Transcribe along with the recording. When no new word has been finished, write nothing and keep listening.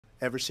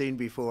ever seen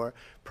before,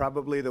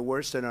 probably the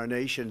worst in our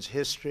nation's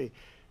history.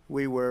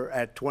 We were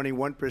at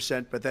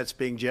 21%, but that's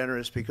being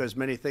generous because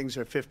many things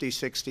are 50,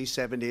 60,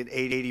 70, and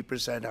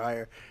 80%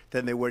 higher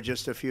than they were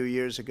just a few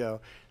years ago.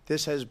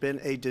 This has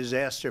been a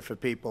disaster for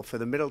people, for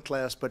the middle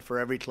class, but for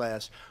every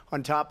class.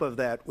 On top of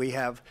that, we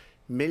have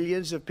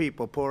millions of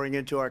people pouring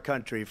into our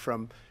country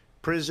from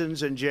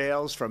prisons and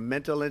jails, from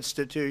mental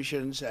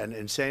institutions and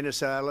insane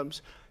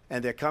asylums,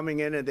 and they're coming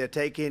in and they're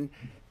taking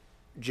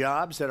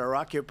jobs that are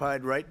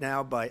occupied right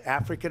now by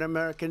African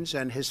Americans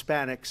and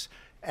Hispanics,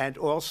 and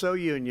also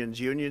unions.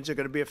 Unions are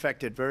going to be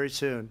affected very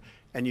soon.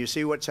 And you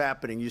see what's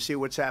happening. You see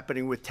what's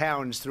happening with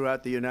towns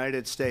throughout the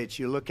United States.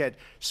 You look at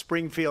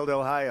Springfield,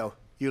 Ohio.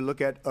 You look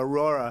at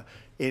Aurora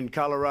in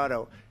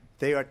Colorado.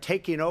 They are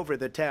taking over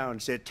the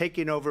towns. They're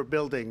taking over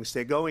buildings.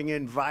 They're going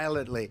in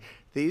violently.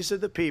 These are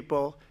the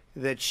people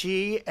that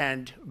Xi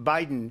and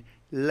Biden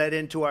led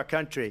into our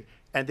country,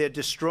 and they're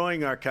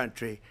destroying our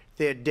country.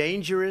 They're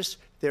dangerous.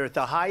 They're at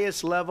the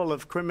highest level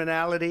of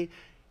criminality,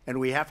 and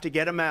we have to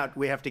get them out.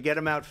 We have to get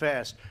them out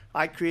fast.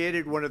 I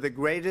created one of the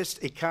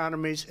greatest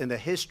economies in the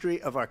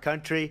history of our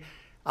country.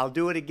 I'll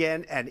do it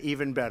again and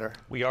even better.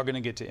 We are going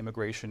to get to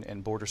immigration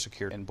and border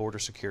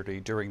security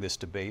during this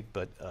debate,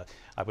 but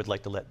I would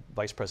like to let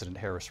Vice President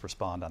Harris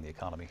respond on the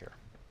economy here.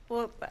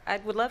 Well, I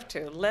would love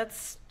to.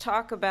 Let's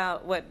talk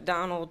about what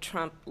Donald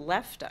Trump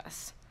left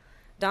us.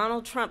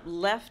 Donald Trump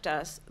left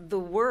us the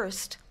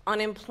worst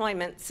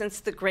unemployment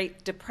since the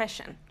Great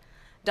Depression.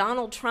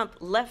 Donald Trump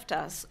left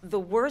us the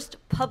worst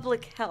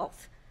public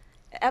health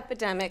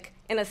epidemic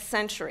in a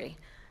century.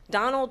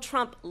 Donald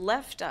Trump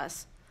left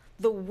us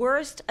the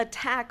worst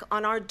attack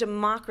on our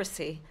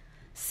democracy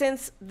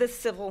since the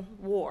Civil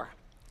War.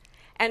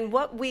 And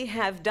what we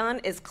have done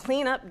is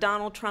clean up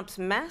Donald Trump's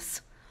mess.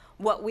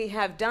 What we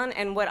have done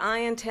and what I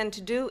intend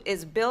to do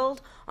is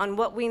build on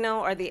what we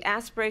know are the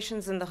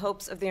aspirations and the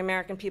hopes of the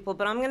American people.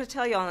 But I'm going to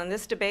tell you all in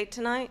this debate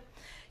tonight,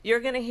 you're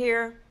going to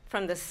hear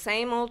from the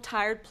same old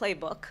tired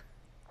playbook,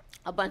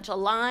 a bunch of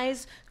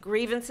lies,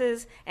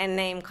 grievances, and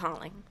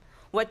name-calling.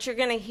 What you're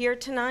going to hear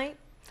tonight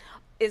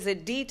is a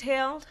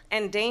detailed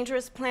and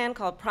dangerous plan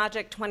called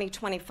Project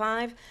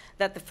 2025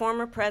 that the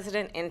former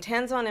president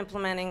intends on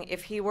implementing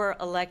if he were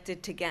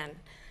elected again.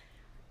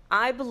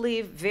 I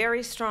believe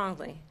very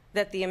strongly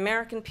that the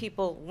American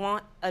people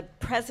want a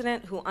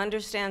president who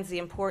understands the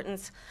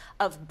importance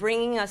of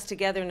bringing us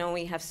together, knowing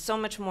we have so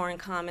much more in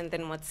common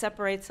than what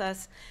separates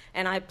us.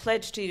 And I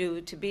pledge to you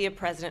to be a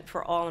president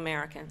for all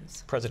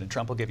Americans. President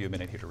Trump will give you a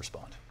minute here to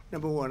respond.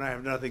 Number one, I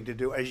have nothing to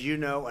do, as you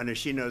know, and as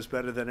she knows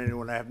better than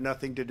anyone, I have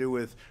nothing to do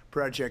with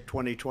Project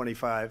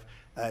 2025.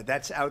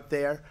 That's out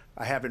there.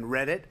 I haven't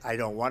read it. I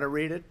don't want to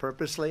read it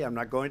purposely. I'm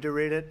not going to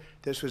read it.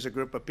 This was a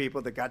group of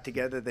people that got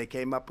together. They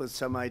came up with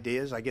some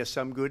ideas, I guess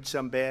some good,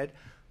 some bad.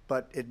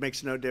 But it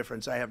makes no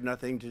difference. I have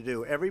nothing to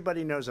do.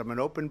 Everybody knows I'm an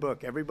open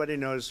book. Everybody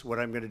knows what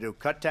I'm going to do.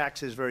 Cut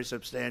taxes very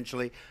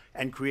substantially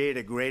and create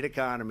a great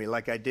economy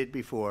like I did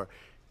before.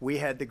 We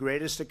had the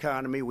greatest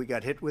economy. We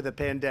got hit with a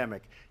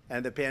pandemic.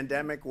 And the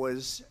pandemic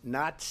was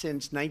not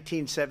since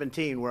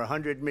 1917, where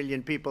 100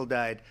 million people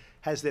died,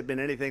 has there been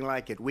anything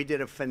like it. We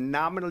did a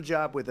phenomenal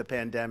job with the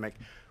pandemic.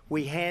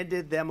 We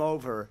handed them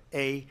over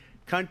a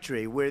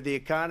country where the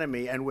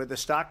economy and where the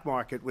stock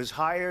market was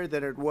higher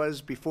than it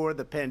was before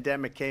the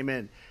pandemic came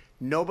in.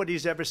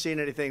 Nobody's ever seen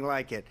anything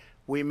like it.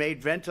 We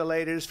made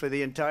ventilators for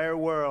the entire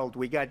world.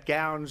 We got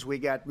gowns, we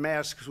got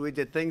masks, we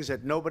did things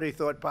that nobody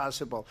thought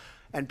possible.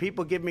 And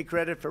people give me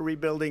credit for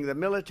rebuilding the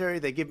military.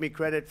 They give me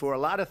credit for a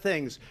lot of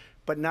things,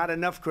 but not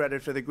enough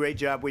credit for the great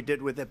job we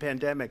did with the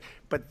pandemic.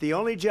 But the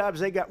only jobs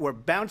they got were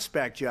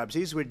bounce-back jobs.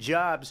 These were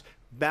jobs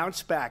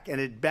bounced back, and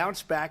it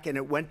bounced back, and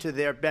it went to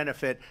their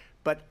benefit.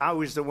 But I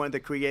was the one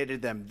that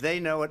created them. They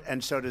know it,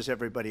 and so does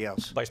everybody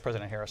else. Vice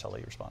President Harris, I'll let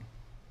you respond.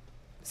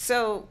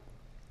 So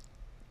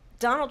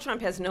Donald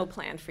Trump has no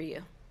plan for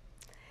you.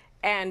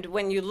 And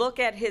when you look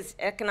at his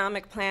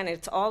economic plan,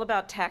 it's all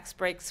about tax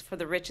breaks for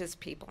the richest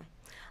people.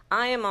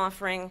 I am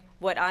offering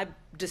what I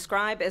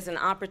describe as an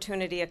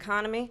opportunity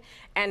economy,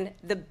 and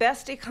the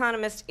best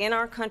economists in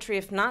our country,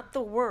 if not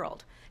the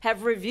world,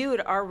 have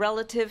reviewed our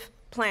relative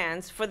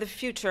plans for the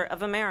future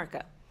of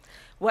America.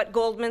 What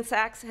Goldman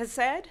Sachs has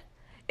said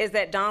is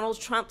that Donald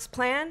Trump's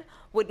plan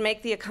would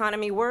make the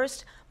economy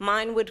worse,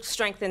 mine would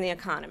strengthen the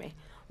economy.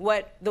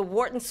 What the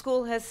Wharton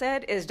School has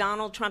said is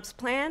Donald Trump's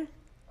plan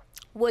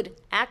would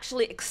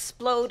actually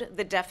explode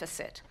the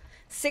deficit.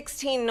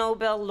 16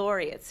 Nobel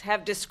laureates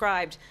have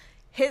described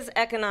his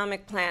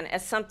economic plan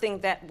as something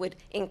that would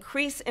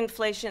increase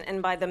inflation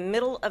and by the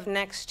middle of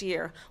next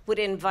year would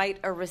invite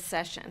a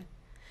recession.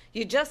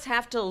 You just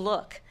have to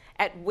look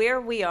at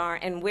where we are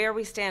and where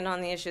we stand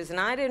on the issues. And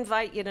I'd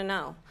invite you to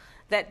know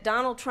that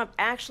Donald Trump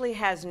actually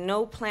has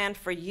no plan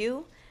for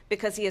you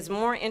because he is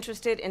more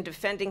interested in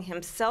defending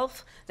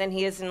himself than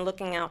he is in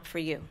looking out for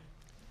you.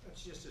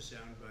 That's just a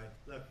soundbite.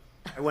 Look,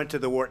 I went to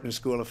the Wharton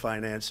School of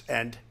Finance,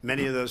 and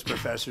many of those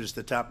professors,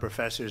 the top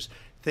professors,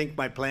 think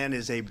my plan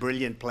is a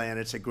brilliant plan.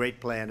 It's a great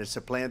plan. It's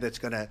a plan that's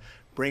going to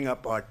bring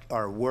up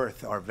our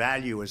worth, our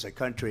value as a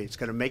country. It's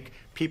going to make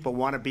people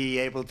want to be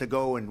able to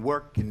go and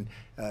work and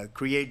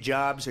create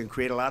jobs and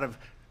create a lot of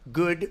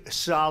good,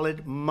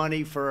 solid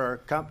money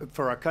for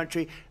our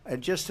country.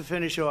 And just to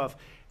finish off,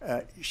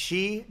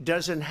 she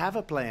doesn't have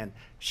a plan.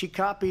 She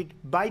copied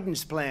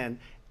Biden's plan,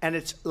 and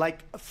it's like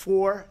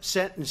 4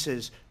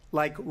 sentences,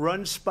 like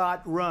run,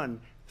 spot,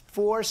 run.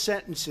 4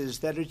 sentences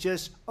that are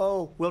just,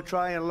 oh, we'll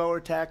try and lower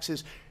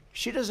taxes.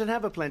 She doesn't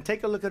have a plan.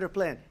 Take a look at her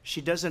plan.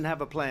 She doesn't have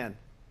a plan.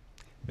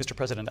 Mr.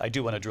 President, I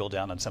do want to drill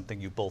down on something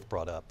you both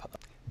brought up.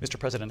 Mr.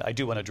 President, I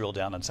do want to drill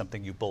down on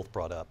something you both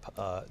brought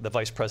up. The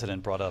Vice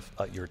President brought up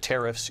your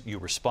tariffs. You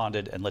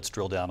responded, and let's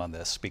drill down on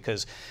this,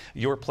 because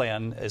your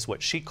plan is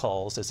what she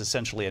calls is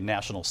essentially a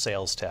national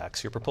sales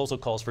tax. Your proposal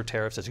calls for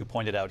tariffs, as you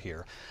pointed out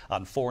here,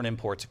 on foreign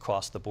imports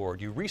across the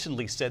board. You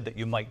recently said that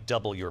you might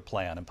double your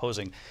plan,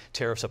 imposing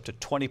tariffs up to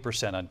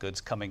 20% on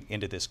goods coming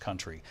into this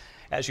country.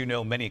 As you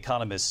know, many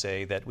economists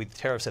say that with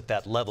tariffs at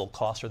that level,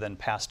 costs are then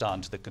passed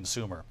on to the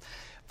consumer.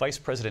 Vice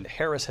President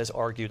Harris has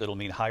argued it'll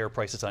mean higher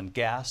prices on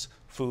gas,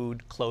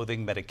 food,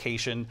 clothing,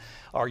 medication,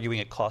 arguing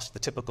it costs the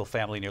typical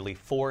family nearly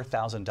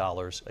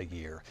 $4,000 a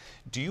year.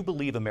 Do you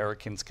believe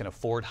Americans can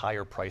afford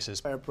higher prices?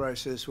 Higher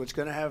prices. What's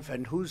going to have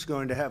and who's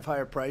going to have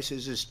higher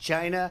prices is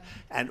China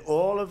and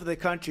all of the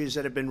countries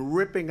that have been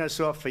ripping us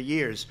off for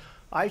years.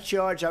 I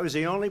was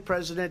the only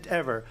president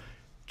ever.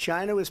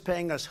 China was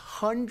paying us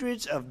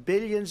hundreds of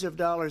billions of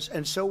dollars,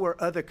 and so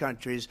were other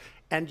countries.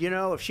 And, you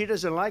know, if she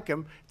doesn't like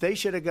them, they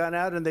should have gone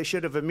out and they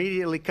should have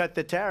immediately cut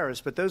the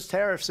tariffs. But those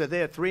tariffs are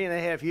there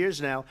 3.5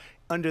 years now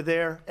under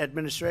their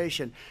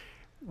administration.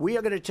 We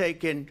are going to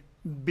take in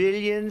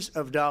billions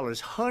of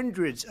dollars,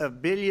 hundreds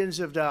of billions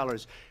of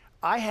dollars.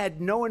 I had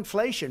no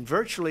inflation,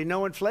 virtually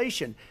no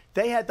inflation.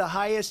 They had the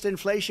highest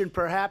inflation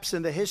perhaps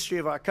in the history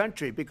of our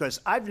country, because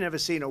I've never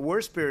seen a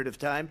worse period of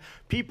time.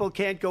 People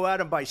can't go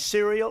out and buy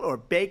cereal or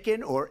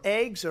bacon or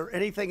eggs or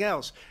anything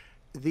else.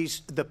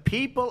 The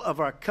people of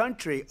our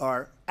country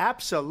are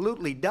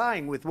absolutely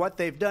dying with what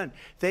they've done.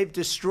 They've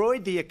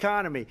destroyed the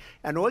economy.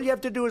 And all you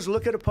have to do is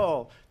look at a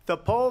poll. The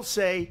polls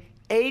say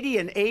 80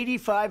 and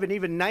 85 and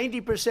even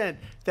 90%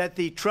 that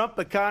the Trump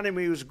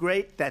economy was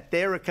great, that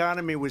their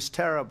economy was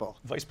terrible.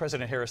 Vice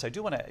President Harris, I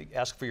do want to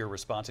ask for your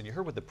response, and you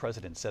heard what the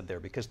president said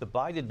there, because the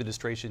Biden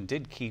administration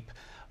did keep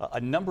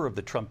a number of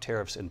the Trump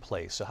tariffs in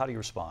place. So how do you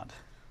respond?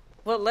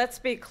 Well, let's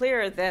be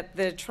clear that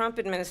the Trump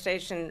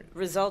administration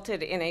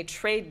resulted in a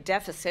trade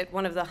deficit,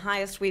 one of the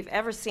highest we've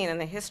ever seen in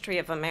the history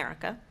of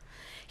America.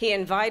 He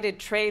invited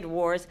trade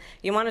wars.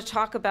 You want to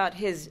talk about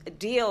his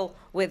deal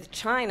with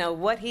China?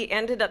 What he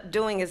ended up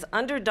doing is,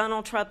 under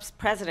Donald Trump's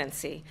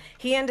presidency,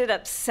 he ended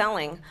up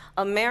selling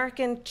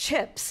American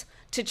chips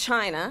to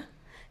China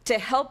to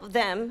help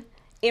them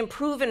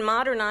improve and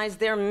modernize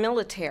their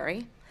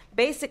military,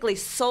 basically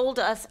sold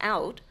us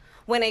out,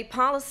 when a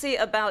policy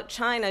about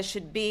China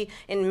should be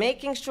in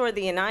making sure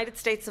the United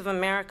States of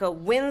America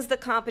wins the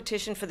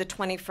competition for the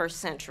 21st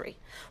century,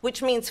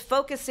 which means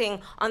focusing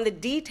on the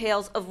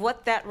details of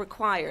what that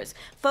requires,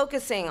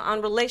 focusing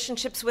on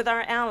relationships with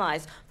our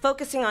allies,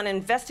 focusing on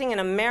investing in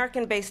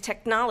American-based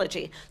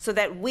technology so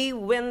that we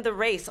win the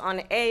race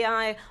on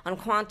AI, on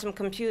quantum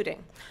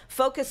computing,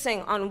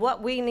 focusing on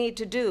what we need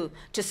to do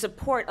to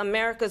support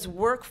America's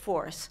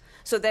workforce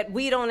so that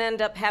we don't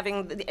end up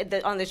having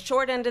on the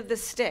short end of the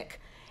stick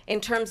in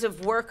terms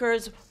of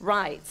workers'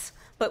 rights.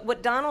 But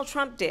what Donald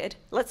Trump did,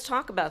 let's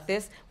talk about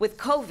this, with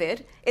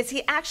COVID, is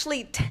he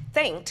actually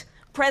thanked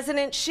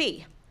President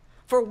Xi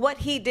for what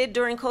he did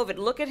during COVID.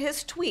 Look at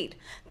his tweet.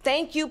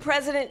 Thank you,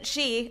 President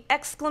Xi,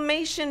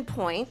 exclamation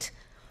point,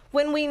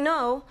 when we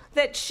know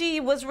that Xi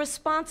was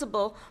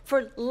responsible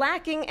for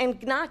lacking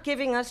and not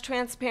giving us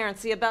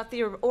transparency about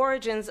the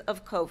origins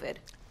of COVID.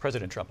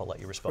 President Trump, I'll let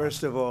you respond.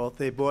 First of all,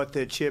 they bought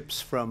their chips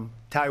from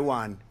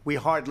Taiwan. We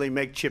hardly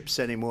make chips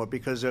anymore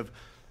because of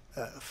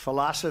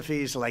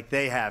philosophies like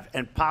they have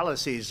and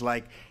policies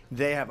like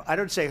they have. I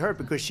don't say her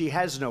because she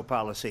has no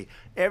policy.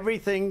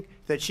 Everything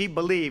that she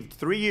believed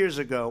 3 years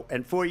ago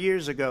and 4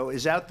 years ago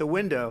is out the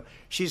window.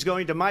 She's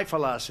going to my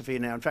philosophy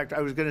now. In fact,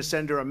 I was going to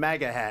send her a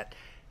MAGA hat.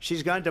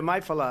 She's gone to my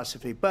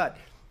philosophy. But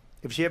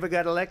if she ever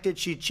got elected,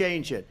 she'd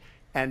change it.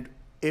 And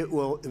it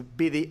will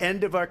be the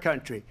end of our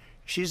country.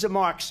 She's a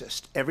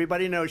Marxist.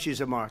 Everybody knows she's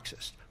a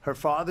Marxist. Her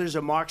father's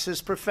a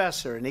Marxist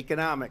professor in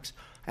economics,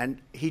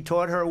 and he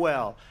taught her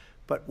well.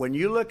 But when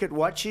you look at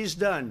what she's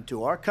done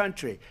to our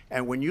country,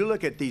 and when you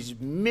look at these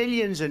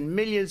millions and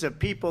millions of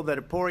people that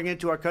are pouring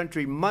into our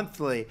country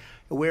monthly,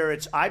 where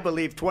it's, I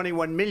believe,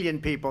 21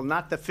 million people,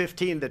 not the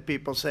 15 that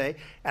people say,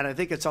 and I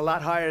think it's a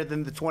lot higher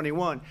than the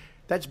 21.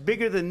 That's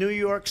bigger than New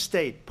York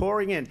State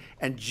pouring in.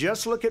 And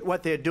just look at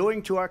what they're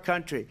doing to our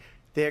country.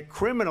 They're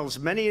criminals.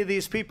 Many of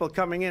these people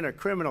coming in are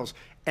criminals.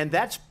 And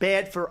that's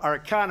bad for our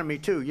economy,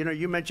 too. You know,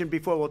 you mentioned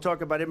before, we'll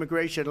talk about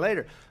immigration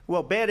later.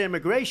 Well, bad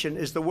immigration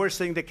is the worst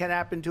thing that can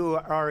happen to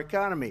our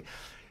economy.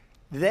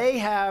 They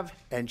have,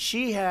 and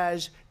she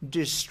has,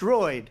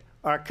 destroyed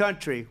our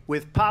country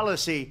with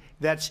policy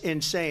that's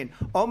insane,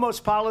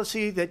 almost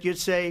policy that you'd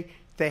say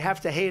they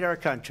have to hate our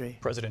country.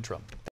 President Trump.